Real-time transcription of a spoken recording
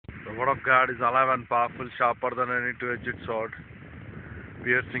The word of God is alive and powerful, sharper than any two-edged sword,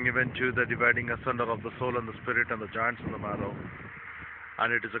 piercing even to the dividing asunder of the soul and the spirit and the joints and the marrow,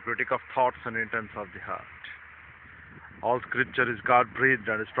 and it is a critic of thoughts and intents of the heart. All scripture is God-breathed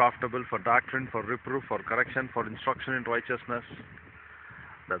and is profitable for doctrine, for reproof, for correction, for instruction in righteousness,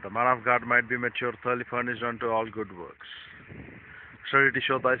 that the man of God might be mature, thoroughly furnished unto all good works. Study to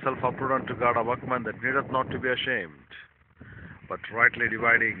show thyself approved unto God, a workman that needeth not to be ashamed, but rightly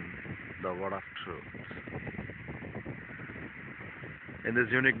dividing the word of truth. In this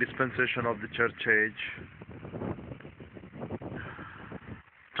unique dispensation of the church age,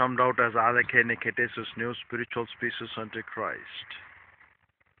 termed out as aleke neketesis, new spiritual species unto Christ,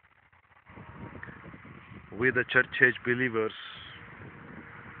 we the church age believers,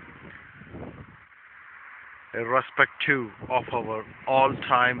 irrespective of our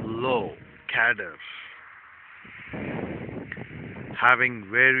all-time low cadre, having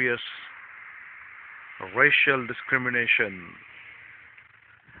various racial discrimination,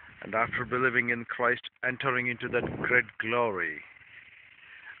 and after believing in Christ, entering into that great glory,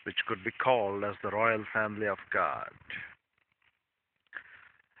 which could be called as the royal family of God.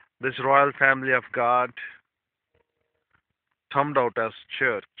 This royal family of God, termed out as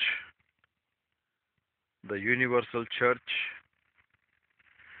church, the universal church,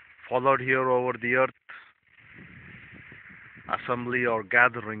 followed here over the earth, assembly or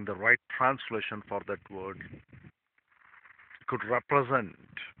gathering, the right translation for that word, could represent,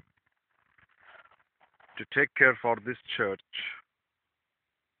 to take care for this church,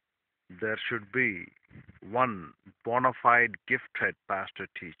 there should be one bona fide gifted pastor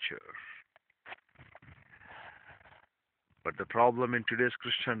teacher. But the problem in today's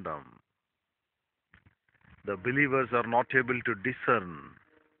Christendom, the believers are not able to discern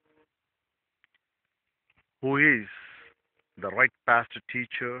who is the right pastor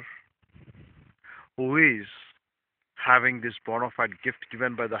teacher, who is having this bona fide gift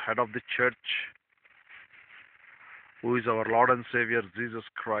given by the head of the church, who is our Lord and Savior Jesus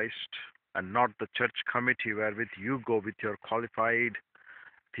Christ, and not the church committee wherewith you go with your qualified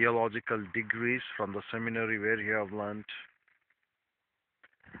theological degrees from the seminary where you have learnt,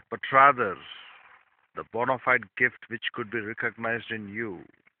 but rather the bona fide gift which could be recognized in you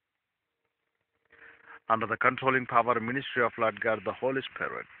under the controlling power and ministry of Lord God, the Holy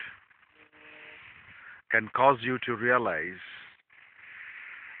Spirit, can cause you to realize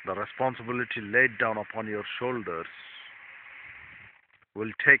the responsibility laid down upon your shoulders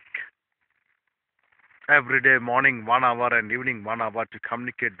will take every day, morning 1 hour and evening 1 hour, to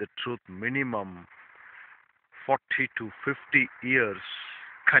communicate the truth, minimum 40 to 50 years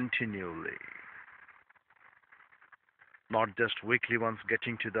continually. Not just weekly once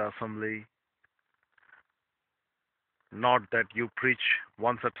getting to the assembly, not that you preach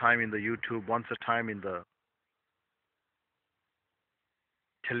once a time in the YouTube, once a time in the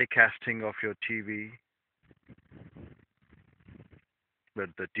telecasting of your TV, but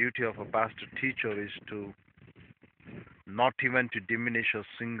the duty of a pastor teacher is to not even to diminish a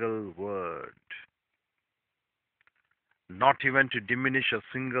single word. Not even to diminish a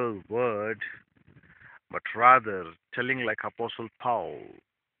single word, but rather telling like Apostle Paul,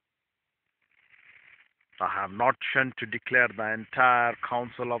 I have not shunned to declare the entire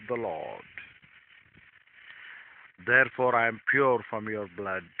counsel of the Lord. Therefore I am pure from your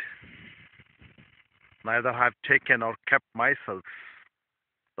blood. Neither have taken or kept myself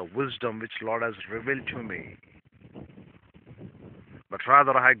the wisdom which Lord has revealed to me, but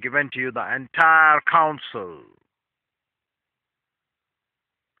rather I have given to you the entire counsel.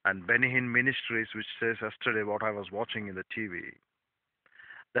 And Benny Hinn Ministries, which says yesterday what I was watching in the TV,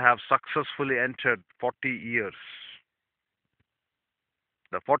 they have successfully entered 40 years.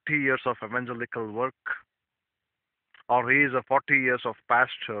 The 40 years of evangelical work, or he is a 40 years of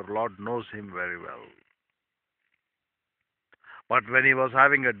pastor, Lord knows him very well. But when he was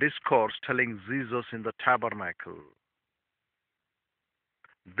having a discourse telling Jesus in the tabernacle,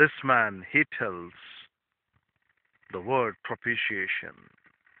 this man, he tells the word propitiation.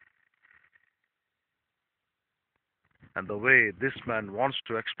 And the way this man wants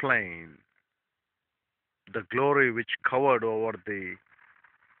to explain the glory which covered over the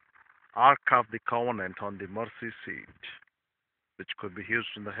Ark of the Covenant on the mercy seat, which could be used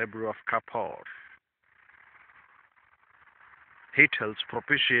in the Hebrew of kapor, he tells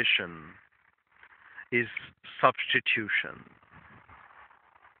propitiation is substitution.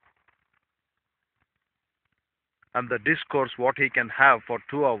 And the discourse what he can have for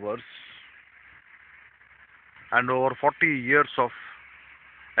 2 hours and over 40 years of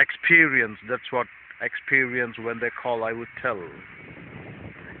experience, that's what experience when they call, I would tell,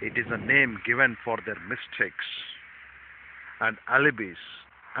 It is a name given for their mistakes and alibis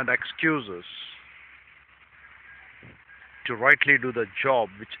and excuses to rightly do the job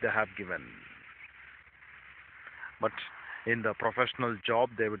which they have given. But in the professional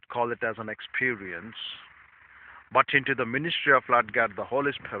job, they would call it as an experience. But into the ministry of Lord God, the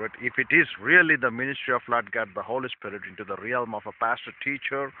Holy Spirit, if it is really the ministry of Lord God, the Holy Spirit, into the realm of a pastor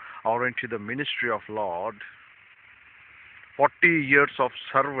teacher or into the ministry of Lord, 40 years of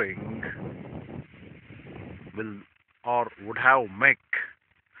serving will or would have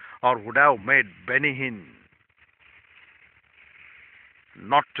made Benny Hinn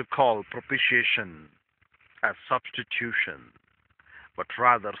not to call propitiation as substitution, but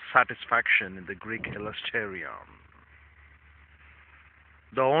rather satisfaction in the Greek elesterion.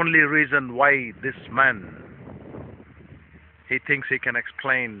 The only reason why this man, he thinks he can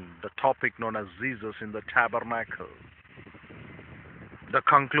explain the topic known as Jesus in the tabernacle, the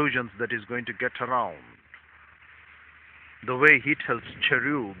conclusions that he's going to get around, the way he tells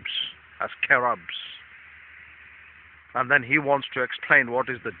cherubs as cherubs, and then he wants to explain what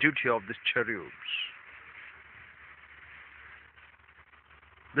is the duty of these cherubs.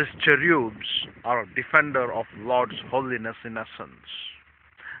 These cherubs are a defender of Lord's holiness in essence.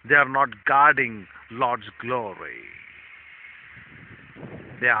 They are not guarding Lord's glory.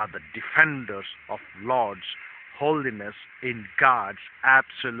 They are the defenders of Lord's holiness in God's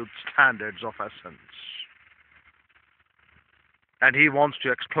absolute standards of essence. And he wants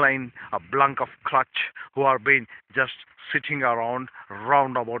to explain a blank of clutch who are being just sitting around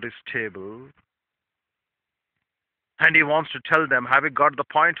round about his table. And he wants to tell them, have you got the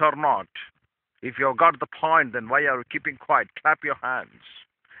point or not? If you have got the point, then why are you keeping quiet? Clap your hands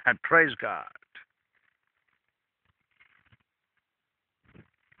and praise God.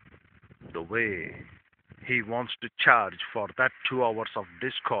 The way he wants to charge for that 2 hours of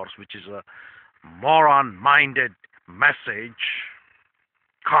discourse, which is a moron-minded message,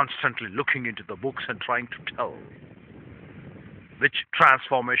 constantly looking into the books and trying to tell, which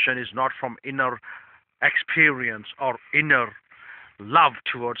transformation is not from inner experience or inner love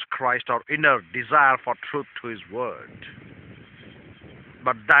towards Christ or inner desire for truth to his word.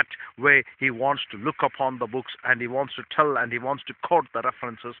 But that way he wants to look upon the books and he wants to tell and he wants to quote the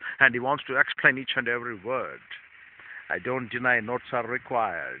references and he wants to explain each and every word. I don't deny notes are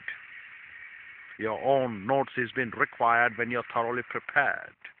required. Your own notes is being required when you're thoroughly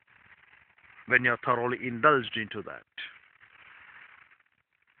prepared, when you're thoroughly indulged into that.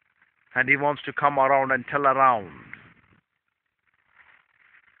 And he wants to come around and tell around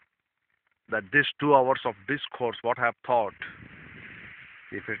that these 2 hours of discourse, what I have taught,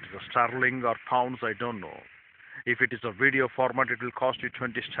 if it is a sterling or pounds, I don't know. If it is a video format, it will cost you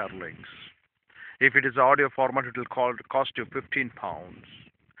 20 sterlings. If it is audio format, it will cost you 15 pounds.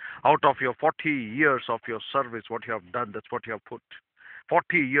 Out of your 40 years of your service, what you have done, that's what you have put.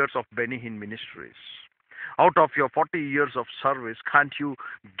 40 years of Benny Hinn Ministries. Out of your 40 years of service, can't you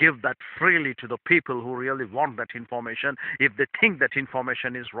give that freely to the people who really want that information if they think that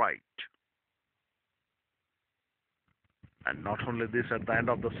information is right? And not only this, at the end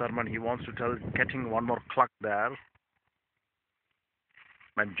of the sermon, he wants to tell, getting one more clock there.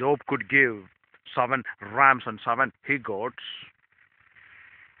 When Job could give 7 rams and 7 he-goats,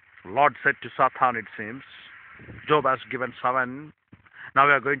 Lord said to Satan, it seems, Job has given 7, now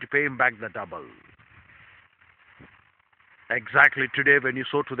we are going to pay him back the double. Exactly today, when you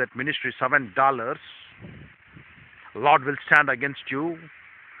sow to that ministry $7, Lord will stand against you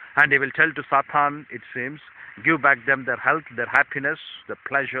and he will tell to Satan, it seems, give back them their health, their happiness, their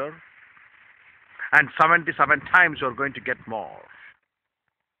pleasure, and 77 times you are going to get more.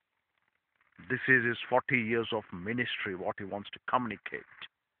 This is his 40 years of ministry, what he wants to communicate.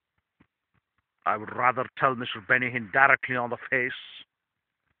 I would rather tell Mr. Benny Hinn directly on the face,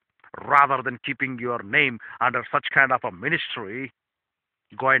 rather than keeping your name under such kind of a ministry,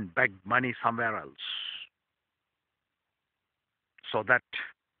 go and beg money somewhere else. So that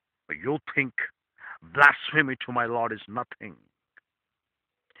you think blasphemy to my Lord is nothing.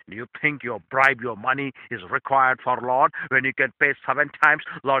 You think your bribe, your money is required for Lord when you can pay 7 times,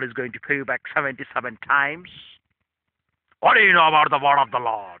 Lord is going to pay you back 77 times? What do you know about the word of the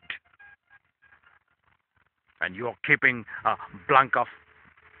Lord? And you are keeping a bunch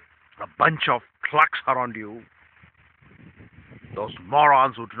of clerks around you. Those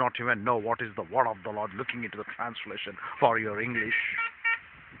morons who do not even know what is the word of the Lord, looking into the translation for your English.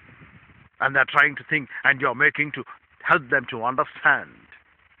 And they're trying to think, and you're making to help them to understand.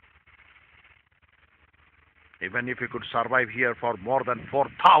 Even if you could survive here for more than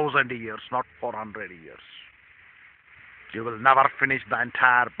 4,000 years, not 400 years. You will never finish the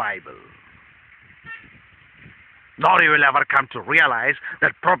entire Bible. Nor you will ever come to realize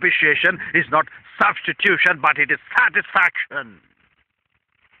that propitiation is not substitution, but it is satisfaction.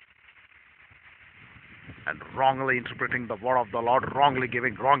 And wrongly interpreting the word of the Lord, wrongly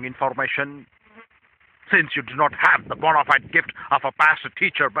giving wrong information, since you do not have the bona fide gift of a pastor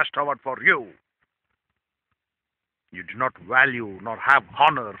teacher bestowed for you, you do not value nor have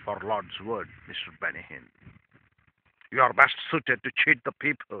honor for Lord's word, Mr. Benny Hinn. You are best suited to cheat the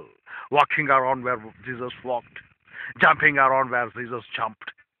people, walking around where Jesus walked, jumping around where Jesus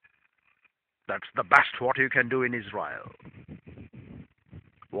jumped. That's the best what you can do in Israel.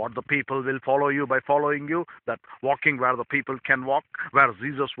 What the people will follow you by following you, that walking where the people can walk, where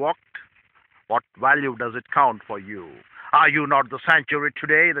Jesus walked, what value does it count for you? Are you not the sanctuary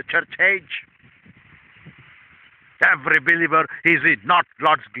today, the church age? Every believer, is it not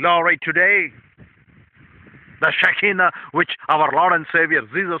God's glory today? The Shekinah, which our Lord and Savior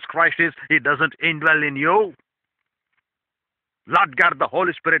Jesus Christ is, He doesn't indwell in you. Lord God, the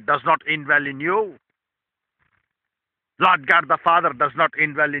Holy Spirit does not indwell in you. Lord God, the Father does not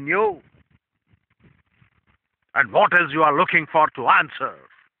indwell in you. And what else you are looking for to answer?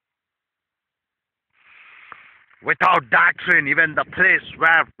 Without doctrine, even the place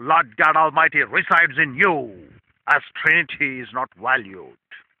where Lord God Almighty resides in you as Trinity is not valued,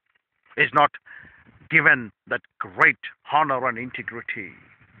 is not given that great honor and integrity.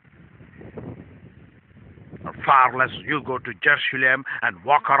 Or far less you go to Jerusalem and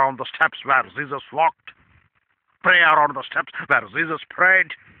walk around the steps where Jesus walked, pray around the steps where Jesus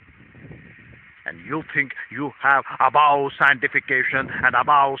prayed, and you think you have above sanctification and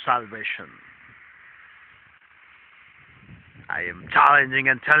above salvation. I am challenging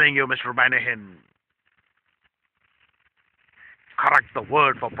and telling you, Mr. Benny Hinn, correct the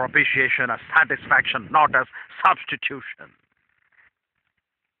word for propitiation as satisfaction, not as substitution.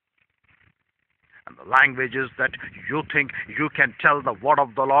 And the languages that you think you can tell the word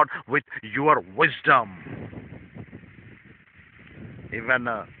of the Lord with your wisdom. Even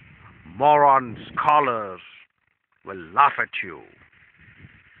moron scholars will laugh at you.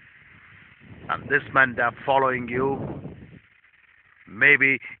 And this man, they're following you.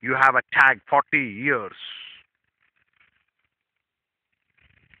 Maybe you have a tag 40 years.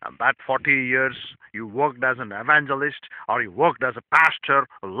 And that 40 years you worked as an evangelist or you worked as a pastor,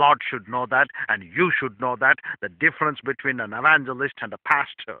 the Lord should know that, and you should know that, the difference between an evangelist and a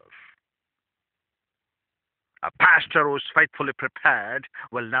pastor. A pastor who is faithfully prepared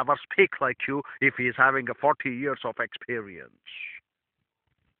will never speak like you if he is having a 40 years of experience.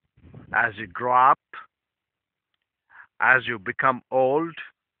 As you grow up, as you become old,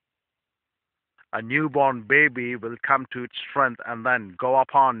 a newborn baby will come to its strength and then go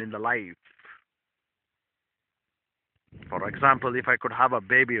upon in the life. For example, if I could have a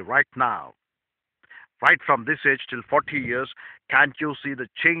baby right now, right from this age till 40 years, can't you see the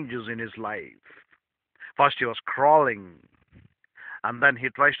changes in his life? First he was crawling, and then he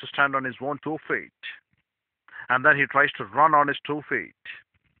tries to stand on his own 2 feet, and then he tries to run on his 2 feet,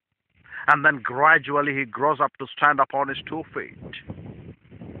 and then gradually he grows up to stand upon his 2 feet.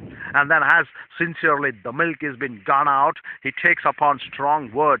 And then as sincerely the milk has been gone out, he takes upon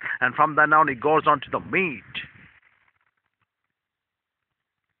strong word, and from then on he goes on to the meat.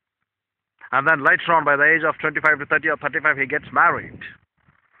 And then later on, by the age of 25 to 30 or 35, he gets married.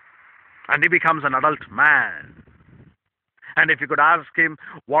 And he becomes an adult man. And if you could ask him,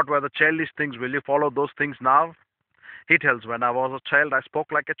 what were the childish things, will you follow those things now? He tells, when I was a child, I spoke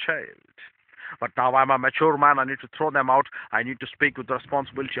like a child. But now I'm a mature man, I need to throw them out. I need to speak with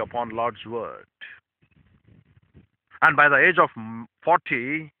responsibility upon Lord's word. And by the age of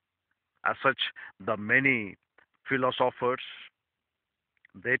 40, as such, the many philosophers,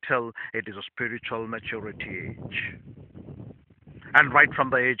 they tell it is a spiritual maturity age. And right from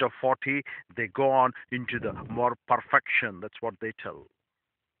the age of 40, they go on into the more perfection. That's what they tell.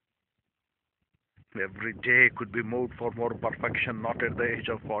 Every day could be moved for more perfection, not at the age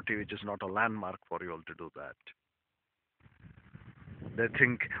of 40, which is not a landmark for you all to do that. They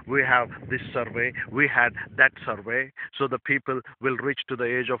think we have this survey, we had that survey, so the people will reach to the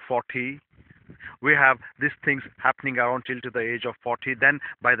age of 40. We have these things happening around till to the age of 40. Then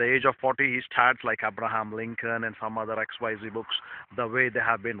by the age of 40, he starts like Abraham Lincoln and some other XYZ books, the way they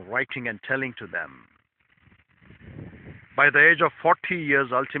have been writing and telling to them. By the age of 40 years,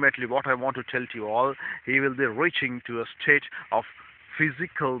 ultimately what I want to tell to you all, he will be reaching to a state of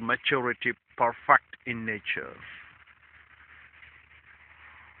physical maturity, perfect in nature.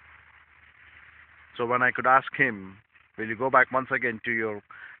 So when I could ask him, will you go back once again to your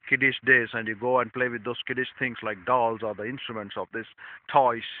kiddish days and you go and play with those kiddish things like dolls or the instruments of these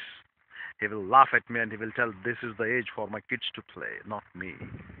toys, he will laugh at me and he will tell, this is the age for my kids to play, not me.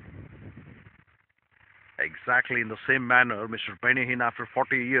 Exactly in the same manner, Mr. Benny Hinn, after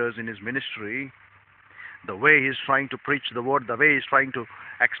 40 years in his ministry, the way he's trying to preach the word, the way he's trying to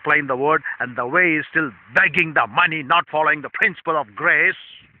explain the word, and the way he's still begging the money, not following the principle of grace,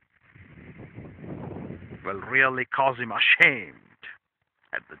 will really cause him ashamed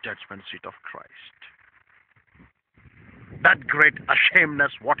at the judgment seat of Christ. That great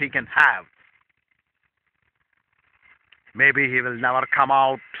ashamedness what he can have. Maybe he will never come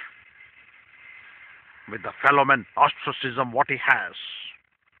out with the fellow man ostracism what he has,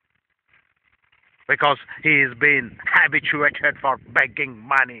 because he is being habituated for begging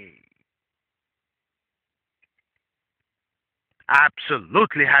money.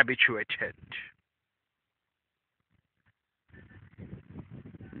 Absolutely habituated.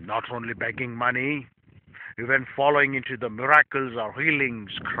 Not only begging money, even following into the miracles or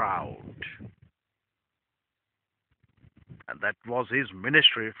healings crowd. And that was his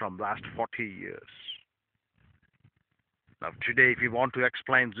ministry from last 40 years. Now today, if you want to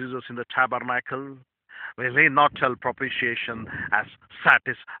explain Jesus in the tabernacle, will he not tell propitiation as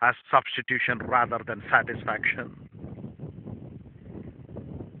substitution rather than satisfaction?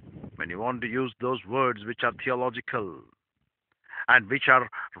 When you want to use those words which are theological and which are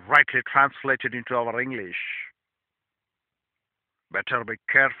rightly translated into our English, better be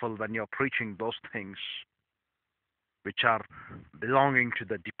careful when you're preaching those things which are belonging to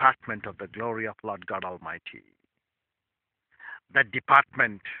the department of the glory of Lord God Almighty. That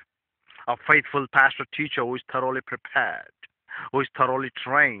department of faithful pastor teacher who is thoroughly prepared, who is thoroughly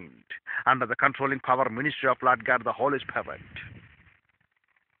trained under the controlling power ministry of Lord God the Holy Spirit,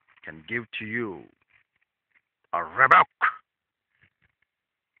 can give to you a rebuke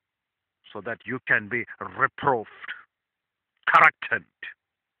so that you can be reproved, corrected,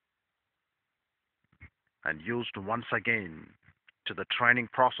 and used once again to the training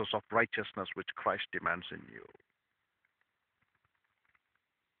process of righteousness which Christ demands in you.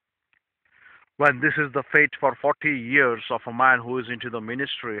 When this is the fate for 40 years of a man who is into the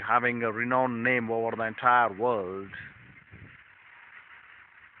ministry, having a renowned name over the entire world,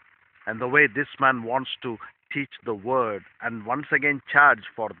 and the way this man wants to teach the word and once again charge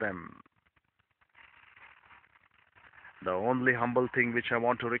for them, the only humble thing which I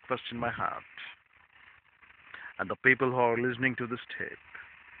want to request in my heart, and the people who are listening to this tape,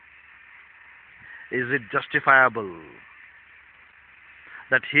 is it justifiable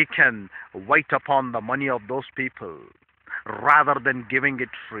that he can wait upon the money of those people rather than giving it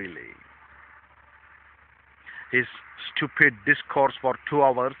freely? His stupid discourse for 2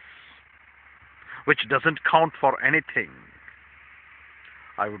 hours, which doesn't count for anything.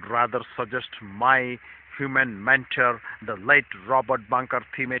 I would rather suggest my human mentor, the late Robert Bunker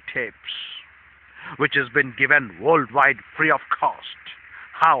Thime tapes, which has been given worldwide free of cost.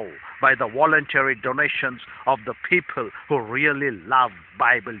 How? By the voluntary donations of the people who really love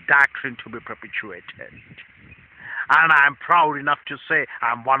Bible doctrine to be perpetuated. And I'm proud enough to say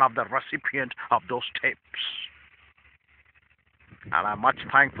I'm one of the recipients of those tapes. And I'm much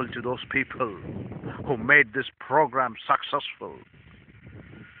thankful to those people who made this program successful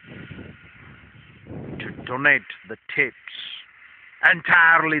to donate the tapes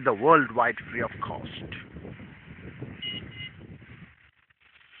entirely the worldwide free of cost,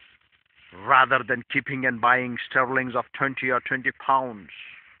 rather than keeping and buying sterlings of 20 or 20 pounds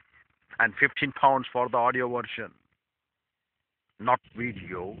and 15 pounds for the audio version. Not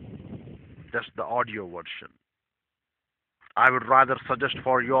video, just the audio version. I would rather suggest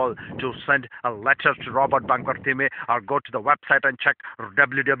for you all to send a letter to Robert Bunker Thime or go to the website and check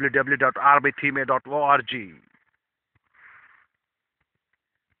www.rbthime.org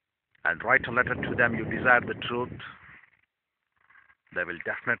and write a letter to them. You desire the truth. They will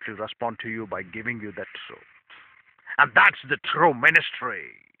definitely respond to you by giving you that truth. And that's the true ministry.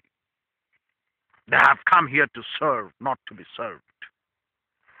 They have come here to serve, not to be served.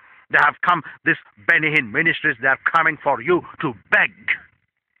 They have come, this Benny Hinn ministries, they are coming for you to beg.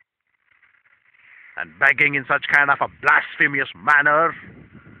 And begging in such kind of a blasphemous manner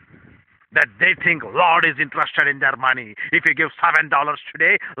that they think Lord is interested in their money. If you give $7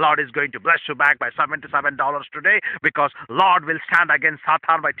 today, Lord is going to bless you back by $77 today, because Lord will stand against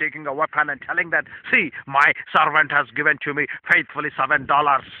Satan by taking a weapon and telling that, see, my servant has given to me faithfully $7.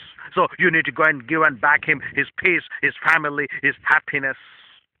 So you need to go and give and back him his peace, his family, his happiness.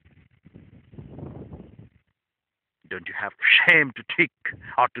 Don't you have shame to teach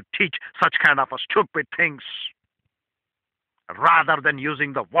or to teach such kind of a stupid things? rather than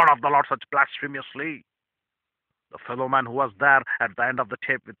using the word of the Lord such blasphemously. The fellow man who was there at the end of the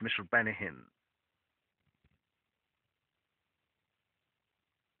tape with Mr. Benihin.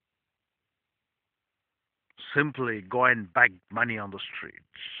 Simply go and beg money on the streets.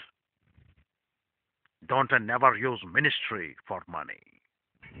 Don't and never use ministry for money.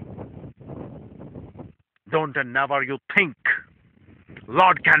 Don't and never you think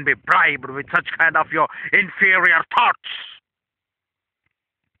Lord can be bribed with such kind of your inferior thoughts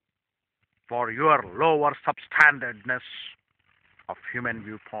for your lower substandardness of human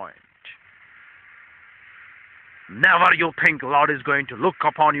viewpoint. Never you think Lord is going to look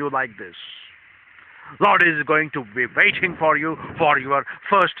upon you like this. Lord is going to be waiting for you for your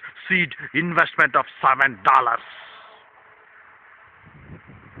first seed investment of $7.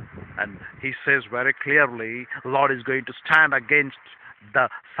 And he says very clearly, Lord is going to stand against the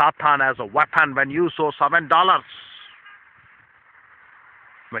Satan as a weapon when you sow $7.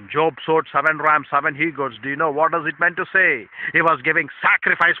 When Job sowed 7 rams, 7 he-goats, do you know what does it meant to say? He was giving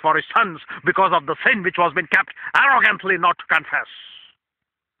sacrifice for his sons because of the sin which was being kept arrogantly not to confess.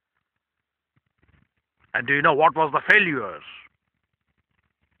 And do you know what was the failure?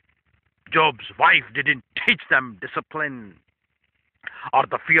 Job's wife didn't teach them discipline or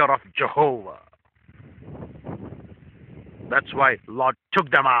the fear of Jehovah. That's why Lord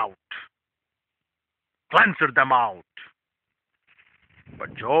took them out, cleansed them out.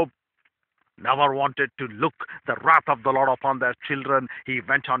 But Job never wanted to look the wrath of the Lord upon their children. He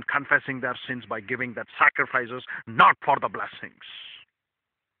went on confessing their sins by giving that sacrifices, not for the blessings.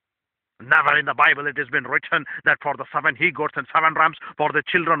 Never in the Bible it has been written that for the 7 he-goats and 7 rams for the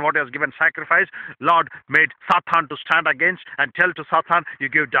children what he has given sacrifice, Lord made Satan to stand against and tell to Satan, you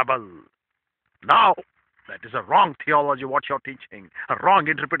give double. No, that is a wrong theology what you're teaching, a wrong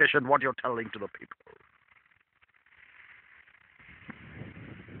interpretation what you're telling to the people.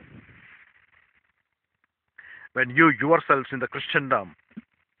 When you yourselves in the Christendom,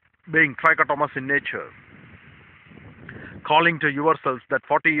 being trichotomous in nature, calling to yourselves that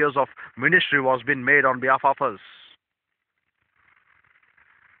 40 years of ministry was being made on behalf of us,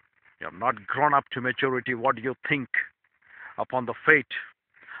 you have not grown up to maturity. What do you think upon the fate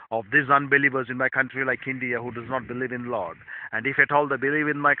of these unbelievers in my country like India who does not believe in Lord? And if at all they believe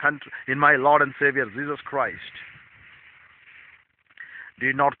in my country, in my Lord and Savior Jesus Christ, do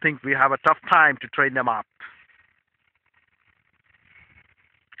you not think we have a tough time to train them up?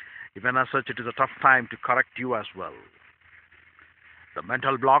 Even as such, it is a tough time to correct you as well. The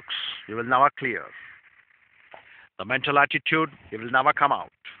mental blocks, you will never clear. The mental attitude, you will never come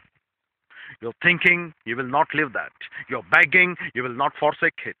out. Your thinking, you will not live that. Your begging, you will not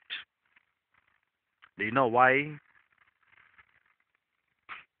forsake it. Do you know why?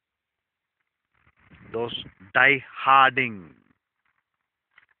 Those die-harding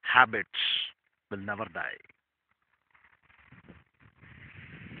habits will never die.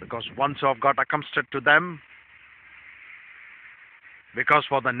 Because once you have got accustomed to them, because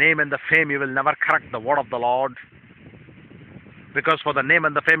for the name and the fame you will never correct the word of the Lord, because for the name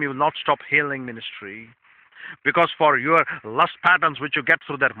and the fame you will not stop healing ministry, because for your lust patterns which you get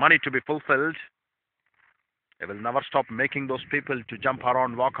through their money to be fulfilled, they will never stop making those people to jump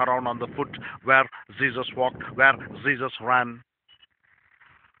around, walk around on the foot where Jesus walked, where Jesus ran.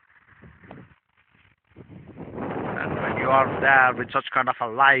 And when you are there with such kind of a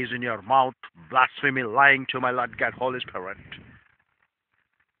lies in your mouth, blasphemy, lying to my Lord God, Holy Spirit,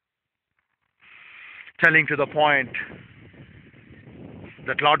 telling to the point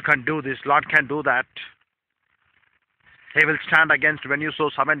that Lord can do this, Lord can do that, He will stand against when you sow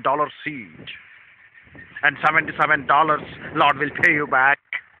 $7 seed, and $77 Lord will pay you back.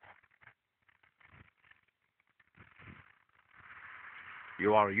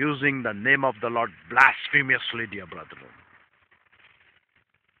 You are using the name of the Lord blasphemously, dear brethren.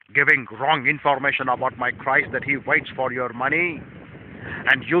 Giving wrong information about my Christ, that He waits for your money.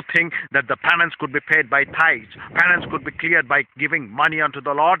 And you think that the penance could be paid by tithes. Penance could be cleared by giving money unto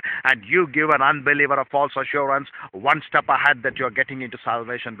the Lord. And you give an unbeliever a false assurance, one step ahead that you are getting into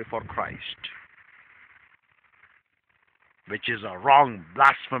salvation before Christ. Which is a wrong,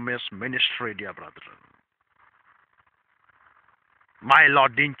 blasphemous ministry, dear brethren. My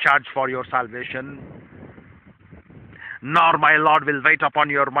Lord didn't charge for your salvation, nor my Lord will wait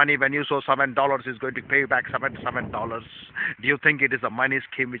upon your money when you sow $7. He's going to pay you back $77. Do you think it is a money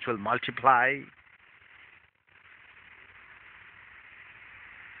scheme which will multiply?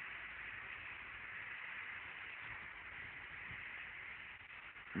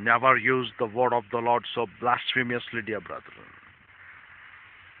 Never use the word of the Lord so blasphemously, dear brethren.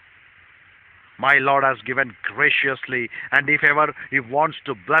 My Lord has given graciously, and if ever He wants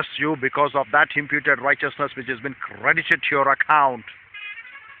to bless you because of that imputed righteousness which has been credited to your account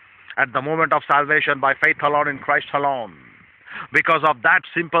at the moment of salvation by faith alone in Christ alone, because of that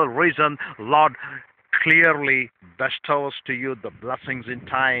simple reason, Lord clearly bestows to you the blessings in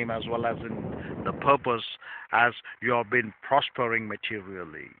time as well as in the purpose as you have been prospering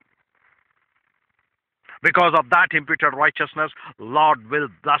materially. Because of that imputed righteousness, Lord will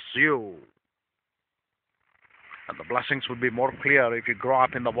bless you. And the blessings would be more clear if you grow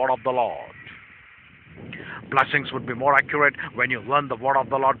up in the word of the Lord. Blessings would be more accurate when you learn the word of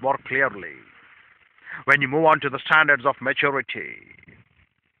the Lord more clearly. When you move on to the standards of maturity.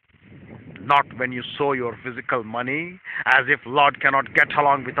 Not when you sow your physical money as if Lord cannot get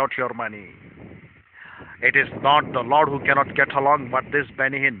along without your money. It is not the Lord who cannot get along, but this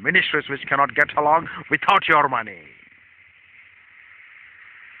Benihin ministries which cannot get along without your money.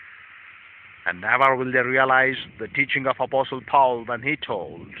 And never will they realize the teaching of Apostle Paul when he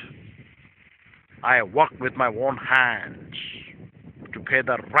told, I have worked with my own hands to pay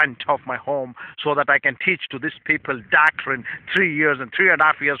the rent of my home so that I can teach to these people doctrine 3 years and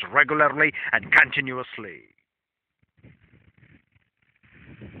 3.5 years regularly and continuously.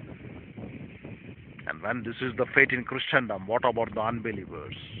 And when this is the fate in Christendom, what about the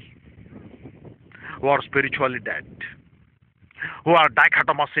unbelievers who are spiritually dead, who are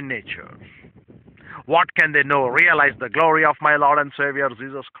dichotomous in nature? What can they know? Realize the glory of my Lord and Savior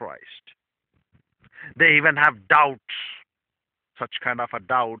Jesus Christ. They even have doubts, such kind of a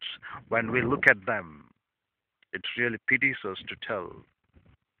doubts. When we look at them, it really pities us to tell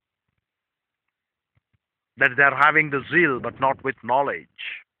that they are having the zeal but not with knowledge.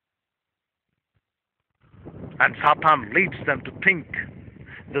 And Satan leads them to think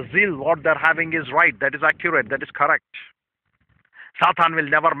the zeal, what they're having is right, that is accurate, that is correct. Satan will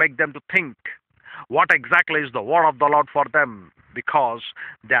never make them to think what exactly is the word of the Lord for them, because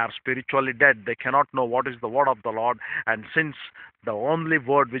they are spiritually dead. They cannot know what is the word of the Lord. And since the only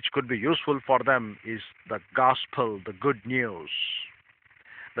word which could be useful for them is the gospel, the good news.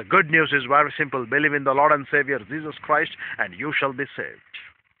 The good news is very simple. Believe in the Lord and Savior Jesus Christ and you shall be saved.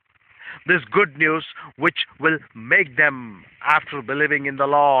 This good news which will make them, after believing in the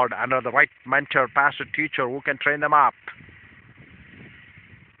Lord, under the right mentor, pastor, teacher who can train them up.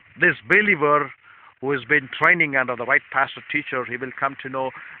 This believer who has been training under the right pastor, teacher, he will come to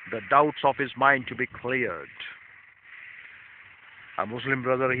know the doubts of his mind to be cleared. A Muslim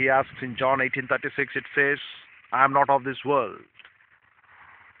brother, he asks in John 18:36, it says, I am not of this world.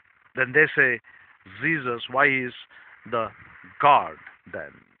 Then they say, Jesus, why is the God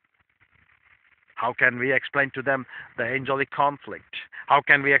then? How can we explain to them the angelic conflict? How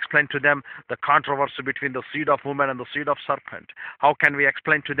can we explain to them the controversy between the seed of woman and the seed of serpent? How can we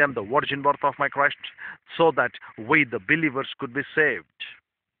explain to them the virgin birth of my Christ so that we, the believers, could be saved?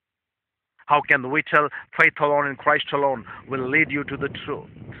 How can we tell faith alone in Christ alone will lead you to the truth?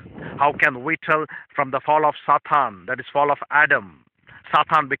 How can we tell from the fall of Satan, that is fall of Adam,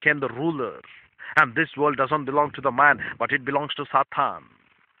 Satan became the ruler, and this world doesn't belong to the man, but it belongs to Satan.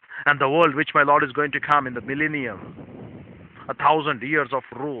 And the world which my Lord is going to come in the millennium, 1,000 years of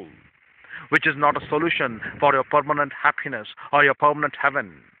rule, which is not a solution for your permanent happiness or your permanent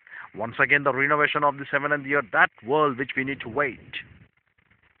heaven. Once again, the renovation of this heaven and the earth, that world which we need to wait.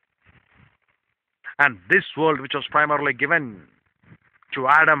 And this world which was primarily given to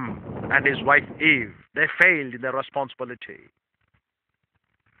Adam and his wife Eve, they failed in their responsibility.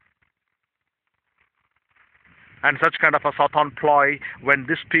 And such kind of a Satan ploy, when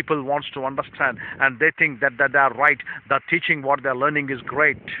these people wants to understand and they think that they are right, that teaching what they are learning is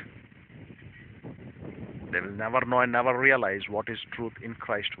great, they will never know and never realize what is truth in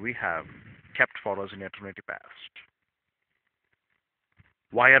Christ we have kept for us in eternity past.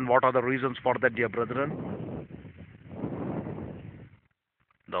 Why and what are the reasons for that, dear brethren?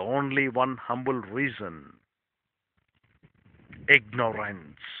 The only one humble reason: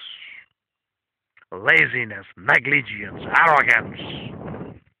 ignorance, laziness, negligence, arrogance.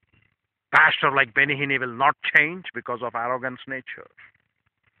 Pastor like Benny Hinn will not change because of arrogance nature.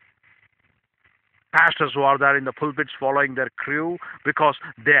 Pastors who are there in the pulpits following their crew because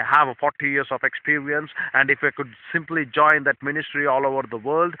they have 40 years of experience, and if I could simply join that ministry all over the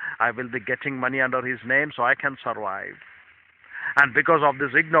world, I will be getting money under his name so I can survive. And because of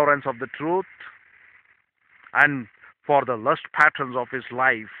this ignorance of the truth and for the lust patterns of his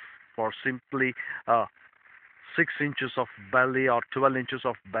life, for simply 6 inches of belly or 12 inches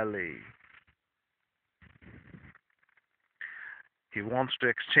of belly, he wants to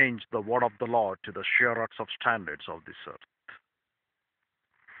exchange the word of the Lord to the sheer earths of standards of this earth.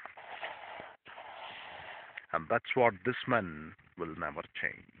 And that's what this man will never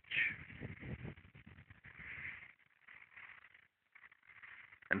change.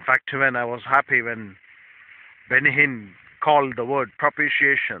 In fact, when I was happy when Benny Hinn called the word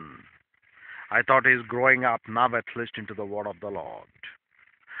propitiation, I thought he's growing up now at least into the word of the Lord.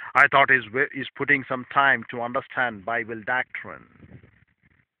 I thought he's putting some time to understand Bible doctrine.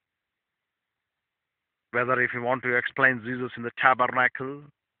 Whether if you want to explain Jesus in the tabernacle,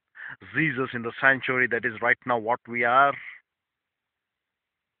 Jesus in the sanctuary, that is right now what we are,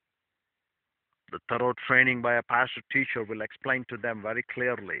 the thorough training by a pastor teacher will explain to them very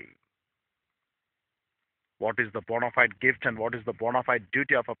clearly what is the bona fide gift and what is the bona fide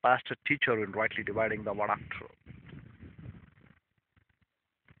duty of a pastor teacher in rightly dividing the word of truth.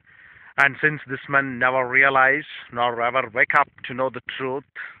 And since this man never realize nor ever wake up to know the truth,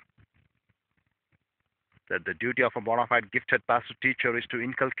 that the duty of a bona fide gifted pastor teacher is to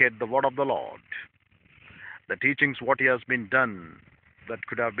inculcate the word of the Lord, the teachings what he has been done that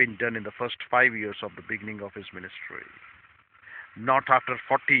could have been done in the first 5 years of the beginning of his ministry, not after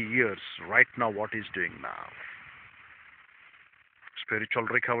 40 years, right now what he's doing now. Spiritual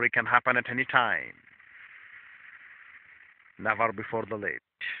recovery can happen at any time, never before the late.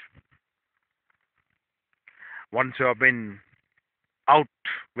 Once you have been out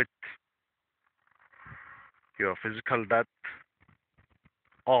with your physical death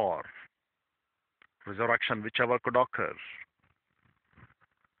or resurrection, whichever could occur,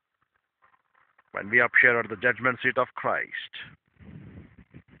 when we appear at the judgment seat of Christ,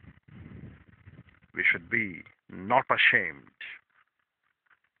 we should be not ashamed.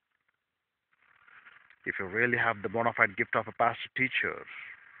 If you really have the bona fide gift of a pastor teacher,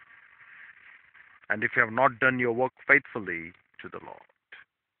 and if you have not done your work faithfully to the Lord,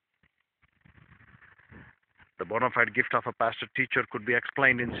 the bona fide gift of a pastor teacher could be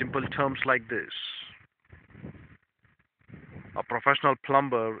explained in simple terms like this. A professional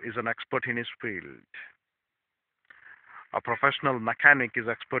plumber is an expert in his field. A professional mechanic is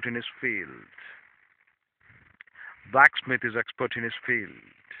expert in his field. Blacksmith is expert in his field.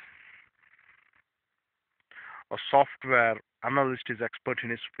 A software analyst is expert in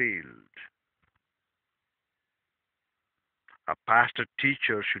his field. A pastor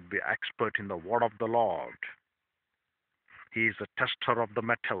teacher should be expert in the word of the Lord. He is a tester of the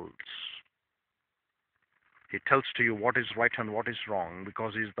metals. He tells to you what is right and what is wrong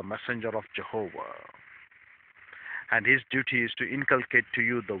because he is the messenger of Jehovah. And his duty is to inculcate to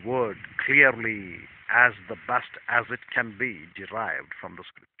you the word clearly as the best as it can be derived from the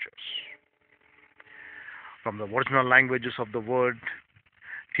scriptures. From the original languages of the word,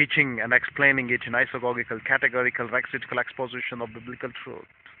 teaching and explaining it in isagogical, categorical, lexical exposition of biblical truth.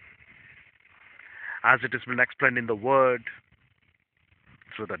 As it has been explained in the word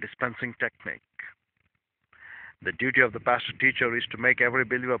through the dispensing technique. The duty of the pastor teacher is to make every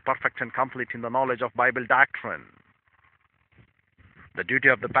believer perfect and complete in the knowledge of Bible doctrine. The duty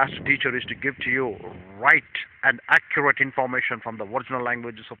of the pastor teacher is to give to you right and accurate information from the original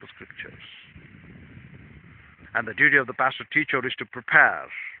languages of the scriptures. And the duty of the pastor teacher is to prepare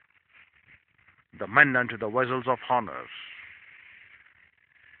the men unto the vessels of honor.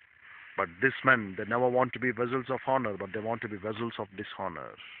 But these men, they never want to be vessels of honor, but they want to be vessels of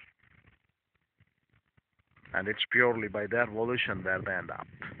dishonor. And it's purely by their volition where they end up.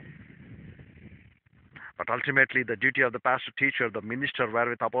 But ultimately, the duty of the pastor teacher, the minister,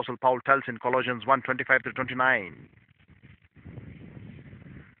 wherewith Apostle Paul tells in Colossians 1:25-29,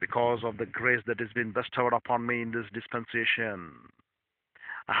 because of the grace that has been bestowed upon me in this dispensation,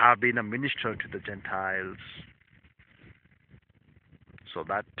 I have been a minister to the Gentiles, so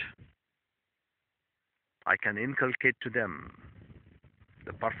that I can inculcate to them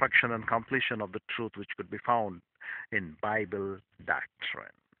the perfection and completion of the truth which could be found in Bible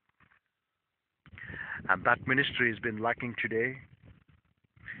doctrine. And that ministry has been lacking today.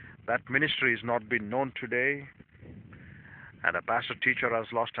 That ministry has not been known today. And a pastor teacher has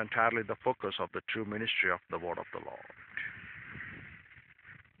lost entirely the focus of the true ministry of the word of the Lord.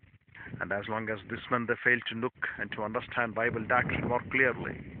 And as long as this men they fail to look and to understand Bible doctrine more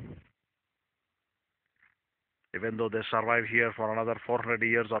clearly, even though they survive here for another 400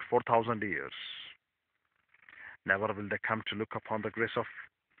 years or 4,000 years, never will they come to look upon the grace of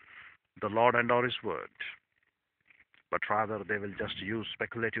the Lord and or his word, but rather they will just use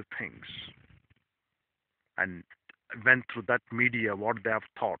speculative things. And when through that media what they have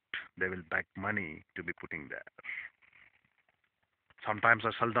thought, they will beg money to be putting there. Sometimes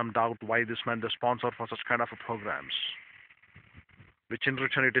I seldom doubt why this man the sponsor for such kind of programs, which in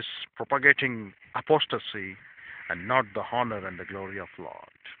return it is propagating apostasy and not the honor and the glory of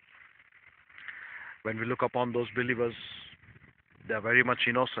Lord. When we look upon those believers, they are very much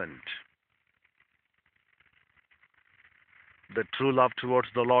innocent. The true love towards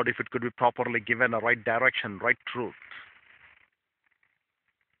the Lord, if it could be properly given a right direction, right truth,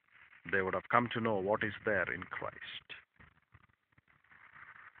 they would have come to know what is there in Christ.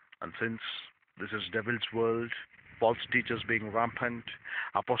 And since this is devil's world, false teachers being rampant,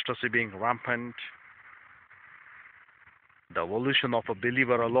 apostasy being rampant, the evolution of a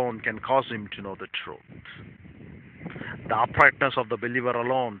believer alone can cause him to know the truth. The uprightness of the believer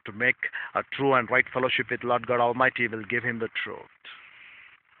alone to make a true and right fellowship with Lord God Almighty will give him the truth.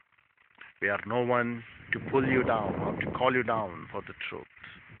 We are no one to pull you down or to call you down for the truth.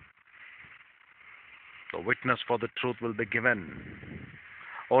 The witness for the truth will be given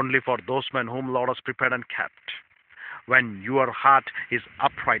only for those men whom Lord has prepared and kept. When your heart is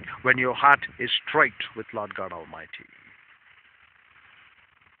upright, when your heart is straight with Lord God Almighty.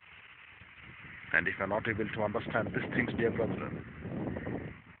 And if you are not able to understand these things, dear brethren,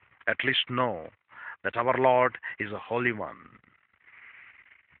 at least know that our Lord is a holy one.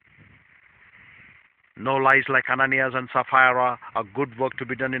 No lies like Ananias and Sapphira, a good work to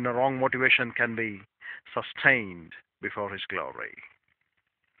be done in a wrong motivation can be sustained before His glory.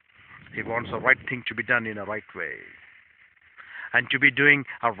 He wants a right thing to be done in a right way. And to be doing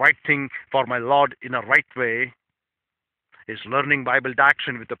a right thing for my Lord in a right way is learning Bible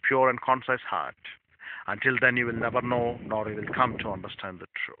doctrine with a pure and concise heart. Until then, you will never know, nor you will come to understand the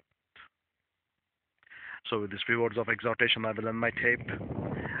truth. So with these few words of exhortation, I will end my tape.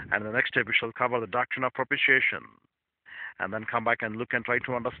 And in the next tape, we shall cover the doctrine of propitiation. And then come back and look and try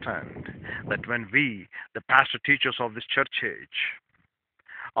to understand that when we, the pastor teachers of this church age,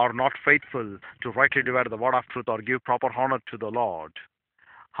 are not faithful to rightly divide the word of truth or give proper honor to the Lord,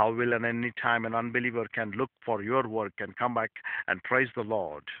 how will at any time an unbeliever can look for your work and come back and praise the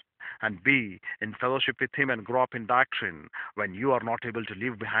Lord and be in fellowship with Him and grow up in doctrine when you are not able to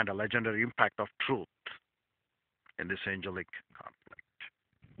leave behind a legendary impact of truth in this angelic conflict?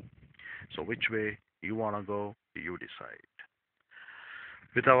 So which way you want to go, you decide.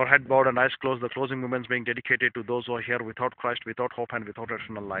 With our head bowed and eyes closed, the closing moments being dedicated to those who are here without Christ, without hope, and without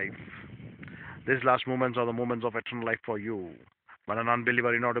eternal life. These last moments are the moments of eternal life for you. When an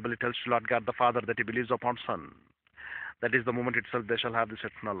unbeliever inaudibly tells to Lord God the Father that he believes upon Son, that is the moment itself they shall have this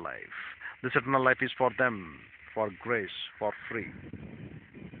eternal life. This eternal life is for them, for grace, for free.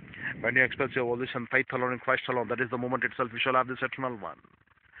 When you express your volition, faith alone in Christ alone, that is the moment itself you shall have this eternal one.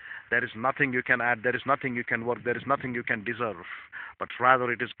 There is nothing you can add, there is nothing you can work, there is nothing you can deserve, but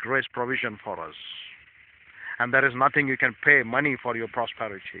rather it is grace provision for us. And there is nothing you can pay money for your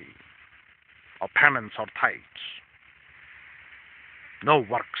prosperity, or penance, or tithes. No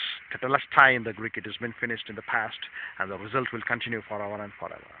works. Tetelestai in the Greek, it has been finished in the past, and the result will continue forever and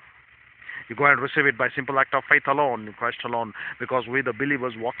forever. You go and receive it by simple act of faith alone, in Christ alone, because we the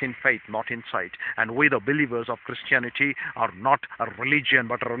believers walk in faith, not in sight. And we the believers of Christianity are not a religion,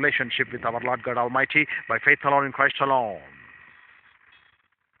 but a relationship with our Lord God Almighty by faith alone, in Christ alone.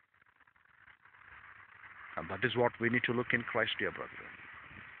 And that is what we need to look in Christ, dear brethren.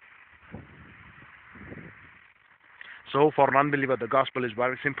 So for an unbeliever, the gospel is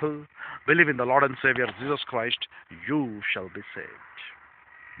very simple. Believe in the Lord and Savior Jesus Christ, you shall be saved.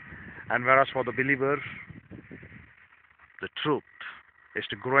 And whereas for the believer, the truth is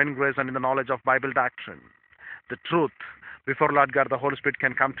to grow in grace and in the knowledge of Bible doctrine. The truth, before Lord God the Holy Spirit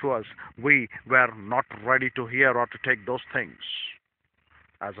can come to us, we were not ready to hear or to take those things,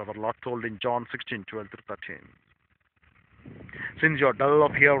 as our Lord told in John 16:12-13. Since you are dull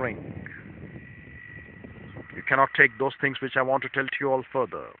of hearing, you cannot take those things which I want to tell to you all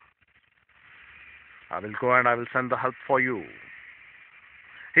further. I will go and I will send the help for you.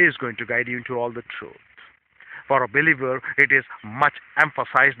 He is going to guide you into all the truth. For a believer, it is much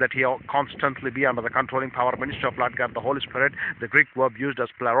emphasized that he constantly be under the controlling power ministry of Lord God the Holy Spirit. The Greek verb used as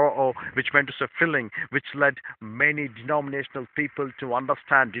pleroo, which meant to say filling, which led many denominational people to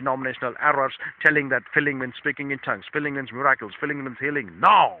understand denominational errors, telling that filling means speaking in tongues, filling means miracles, filling means healing.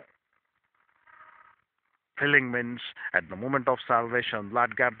 No! Filling means at the moment of salvation,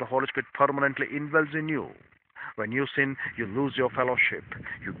 Lord God the Holy Spirit permanently indwells in you. When you sin, you lose your fellowship.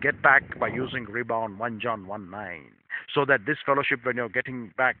 You get back by using rebound 1 John 1:9. So that this fellowship, when you're getting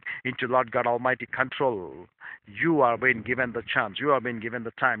back into Lord God Almighty control, you are being given the chance, you have been given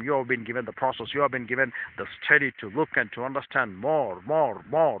the time, you have been given the process, you have been given the study to look and to understand more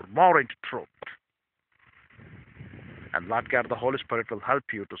into truth. And Lord God the Holy Spirit will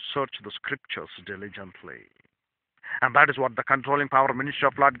help you to search the scriptures diligently. And that is what the controlling power ministry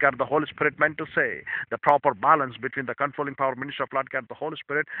of Lord God, the Holy Spirit, meant to say. The proper balance between the controlling power ministry of Lord God, the Holy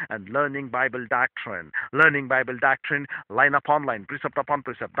Spirit, and learning Bible doctrine. Learning Bible doctrine, line upon line, precept upon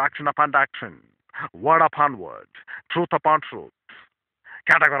precept, doctrine upon doctrine, word upon word, truth upon truth,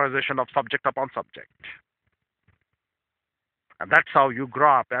 categorization of subject upon subject. And that's how you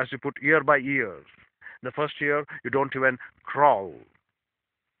grow up as you put year by year. The first year, you don't even crawl.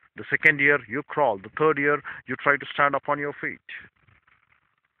 The second year, you crawl. The third year, you try to stand upon your feet.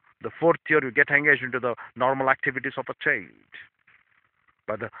 The fourth year, you get engaged into the normal activities of a child.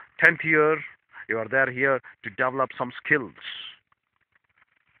 By the 10th year, you are there here to develop some skills.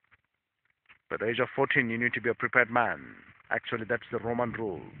 By the age of 14, you need to be a prepared man. Actually, that's the Roman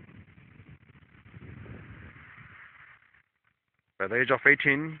rule. By the age of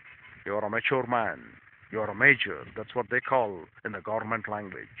 18, you are a mature man. You are a major. That's what they call in the government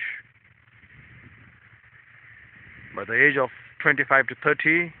language. By the age of 25 to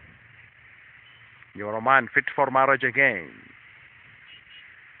 30, you are a man fit for marriage again.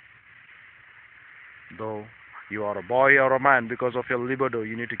 Though you are a boy or a man, because of your libido,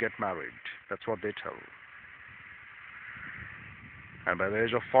 you need to get married. That's what they tell. And by the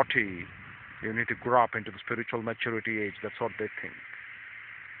age of 40, you need to grow up into the spiritual maturity age. That's what they think.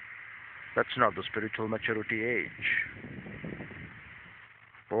 That's not the spiritual maturity age.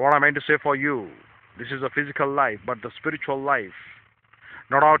 But what I meant to say for you, this is a physical life, but the spiritual life,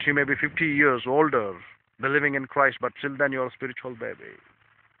 no doubt you may be 50 years older, believing in Christ, but till then you're a spiritual baby.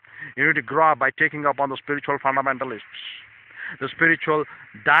 You need to grow up by taking up on the spiritual fundamentalists, the spiritual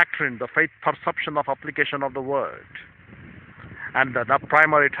doctrine, the faith perception of application of the word. And the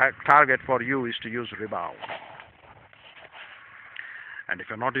primary target for you is to use rebound. And if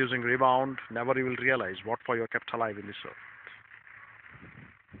you're not using rebound, never you will realize what for you're kept alive in this earth.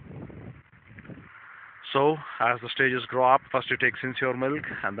 So, as the stages grow up, first you take sincere milk,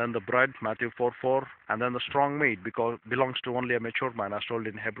 and then the bread, Matthew 4:4, and then the strong meat, because it belongs to only a mature man, as told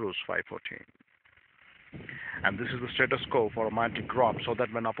in Hebrews 5:14. And this is the status quo for a man to grow up, so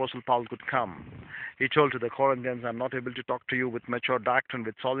that when Apostle Paul could come, he told to the Corinthians, I'm not able to talk to you with mature doctrine,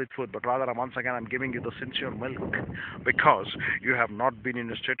 with solid food, but rather once again I'm giving you the sincere milk, because you have not been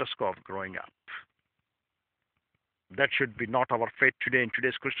in a status quo of growing up. That should be not our fate today in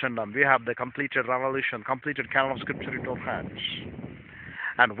today's Christendom. We have the completed revelation, completed canon of Scripture into our hands.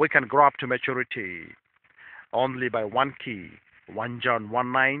 And we can grow up to maturity only by one key, 1 John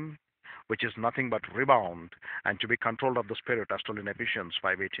 1:9, which is nothing but rebound, and to be controlled of the Spirit, as told in Ephesians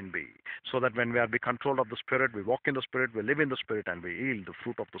 5:18b. So that when we are be controlled of the Spirit, we walk in the Spirit, we live in the Spirit, and we yield the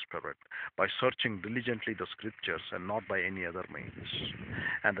fruit of the Spirit by searching diligently the Scriptures and not by any other means.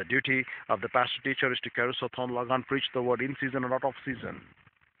 And the duty of the pastor teacher is to carry Sothon Lagan, preach the word in season and out of season,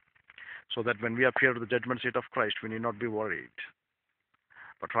 so that when we appear to the judgment seat of Christ, we need not be worried,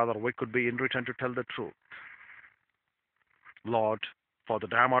 but rather we could be in return to tell the truth. Lord, for the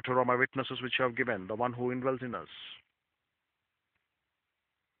diameter of my witnesses which you have given, the one who indwells in us,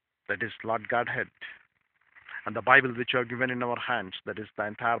 that is Lord Godhead, and the Bible which you have given in our hands, that is the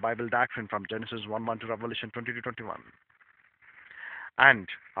entire Bible doctrine from Genesis 1:1 to Revelation 20:21. And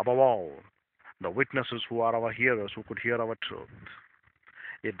above all, the witnesses who are our hearers, who could hear our truth.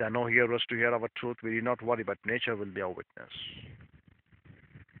 If there are no hearers to hear our truth, we need not worry, but nature will be our witness.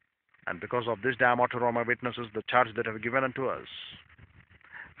 And because of this diameter of my witnesses, the charge that have given unto us,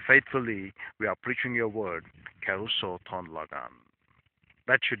 faithfully we are preaching your word, Caruso Thon Lagan.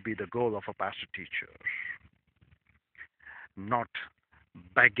 That should be the goal of a pastor teacher. Not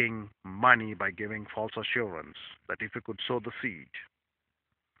begging money by giving false assurance that if you could sow the seed,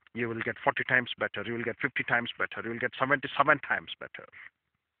 you will get 40 times better, you will get 50 times better, you will get 77 times better.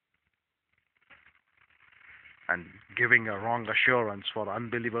 And giving a wrong assurance for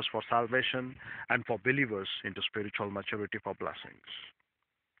unbelievers for salvation, and for believers into spiritual maturity for blessings.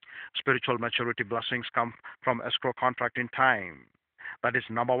 Spiritual maturity blessings come from escrow contract in time. That is,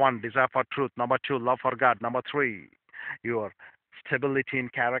 number 1, desire for truth. Number 2, love for God. Number 3, your stability in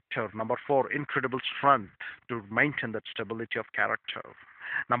character. Number 4, incredible strength to maintain that stability of character.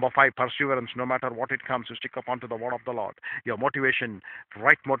 Number 5, perseverance. No matter what it comes, you stick upon to the word of the Lord. Your motivation,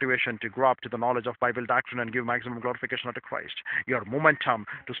 right motivation to grow up to the knowledge of Bible doctrine and give maximum glorification unto Christ. Your momentum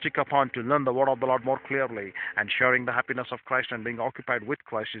to stick upon to learn the word of the Lord more clearly, and sharing the happiness of Christ and being occupied with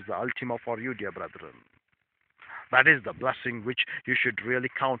Christ is the ultima for you, dear brethren. That is the blessing which you should really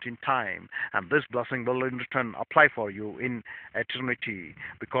count in time. And this blessing will in return apply for you in eternity,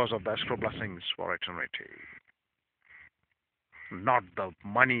 because of the escrow blessings for eternity. Not the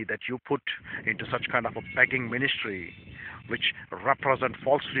money that you put into such kind of a begging ministry which represent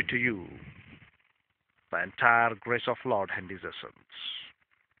falsely to you. the entire grace of Lord and His essence.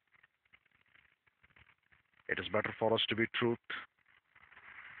 It is better for us to be truth,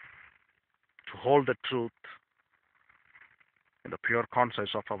 to hold the truth in the pure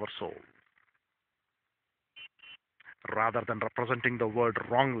conscience of our soul, rather than representing the word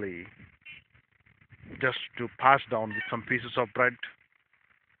wrongly just to pass down with some pieces of bread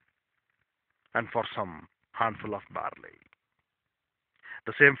and for some handful of barley.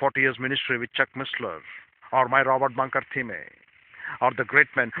 The same 40 years ministry with Chuck Missler or my Robert Bunker Thime or the great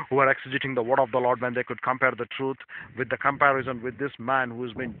men who are exegeting the word of the Lord, when they could compare the truth with the comparison with this man who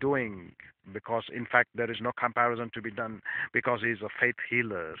has been doing, because in fact there is no comparison to be done, because he is a faith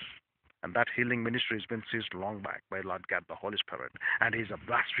healer. And that healing ministry has been seized long back by Lord God, the Holy Spirit. And he's a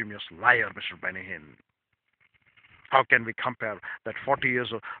blasphemous liar, Mr. Benny Hinn. How can we compare that 40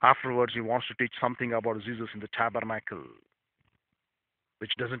 years afterwards he wants to teach something about Jesus in the tabernacle,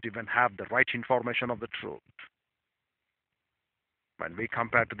 which doesn't even have the right information of the truth? When we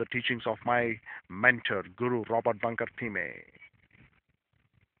compare to the teachings of my mentor, Guru Robert Bunker Thime,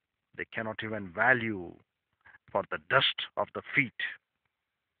 they cannot even value for the dust of the feet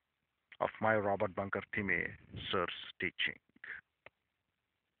of my Robert Bunker Thime sir's teaching.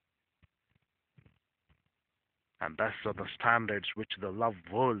 And that's the standards which the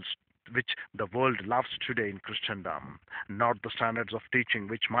world loves today in Christendom, not the standards of teaching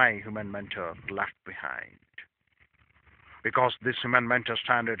which my human mentor left behind. Because this human mentor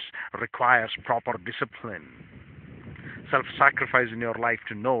standards requires proper discipline, self-sacrifice in your life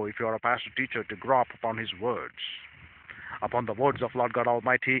to know, if you are a pastor teacher, to grow up upon his words, upon the words of Lord God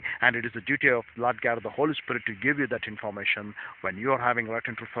Almighty, and it is the duty of Lord God the Holy Spirit to give you that information when you are having right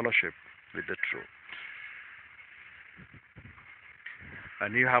and true fellowship with the truth.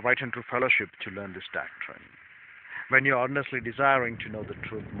 When you have right and true fellowship to learn this doctrine, when you are earnestly desiring to know the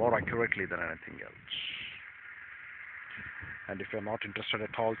truth more accurately than anything else. And if you're not interested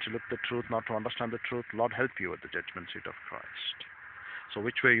at all to look the truth, not to understand the truth, Lord help you at the judgment seat of Christ. So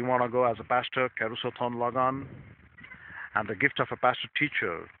which way you want to go as a pastor, Carusothon log on, and the gift of a pastor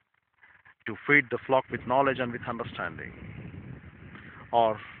teacher to feed the flock with knowledge and with understanding.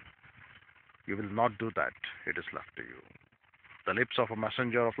 Or you will not do that, it is left to you. The lips of a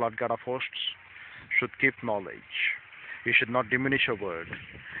messenger of Lord God of hosts should keep knowledge. He should not diminish a word.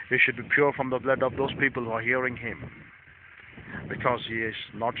 He should be pure from the blood of those people who are hearing him, because he is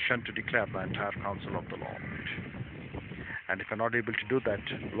not sent to declare the entire counsel of the Lord. And if you're not able to do that,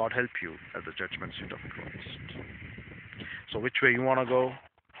 Lord help you at the judgment seat of Christ. So which way you want to go,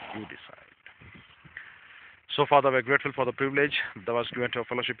 you decide. So, Father, we're grateful for the privilege thou hast given to our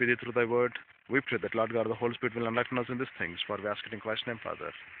fellowship with thee through thy word. We pray that Lord God, the Holy Spirit will enlighten us in these things, for we ask it in Christ's name,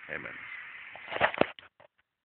 Father. Amen.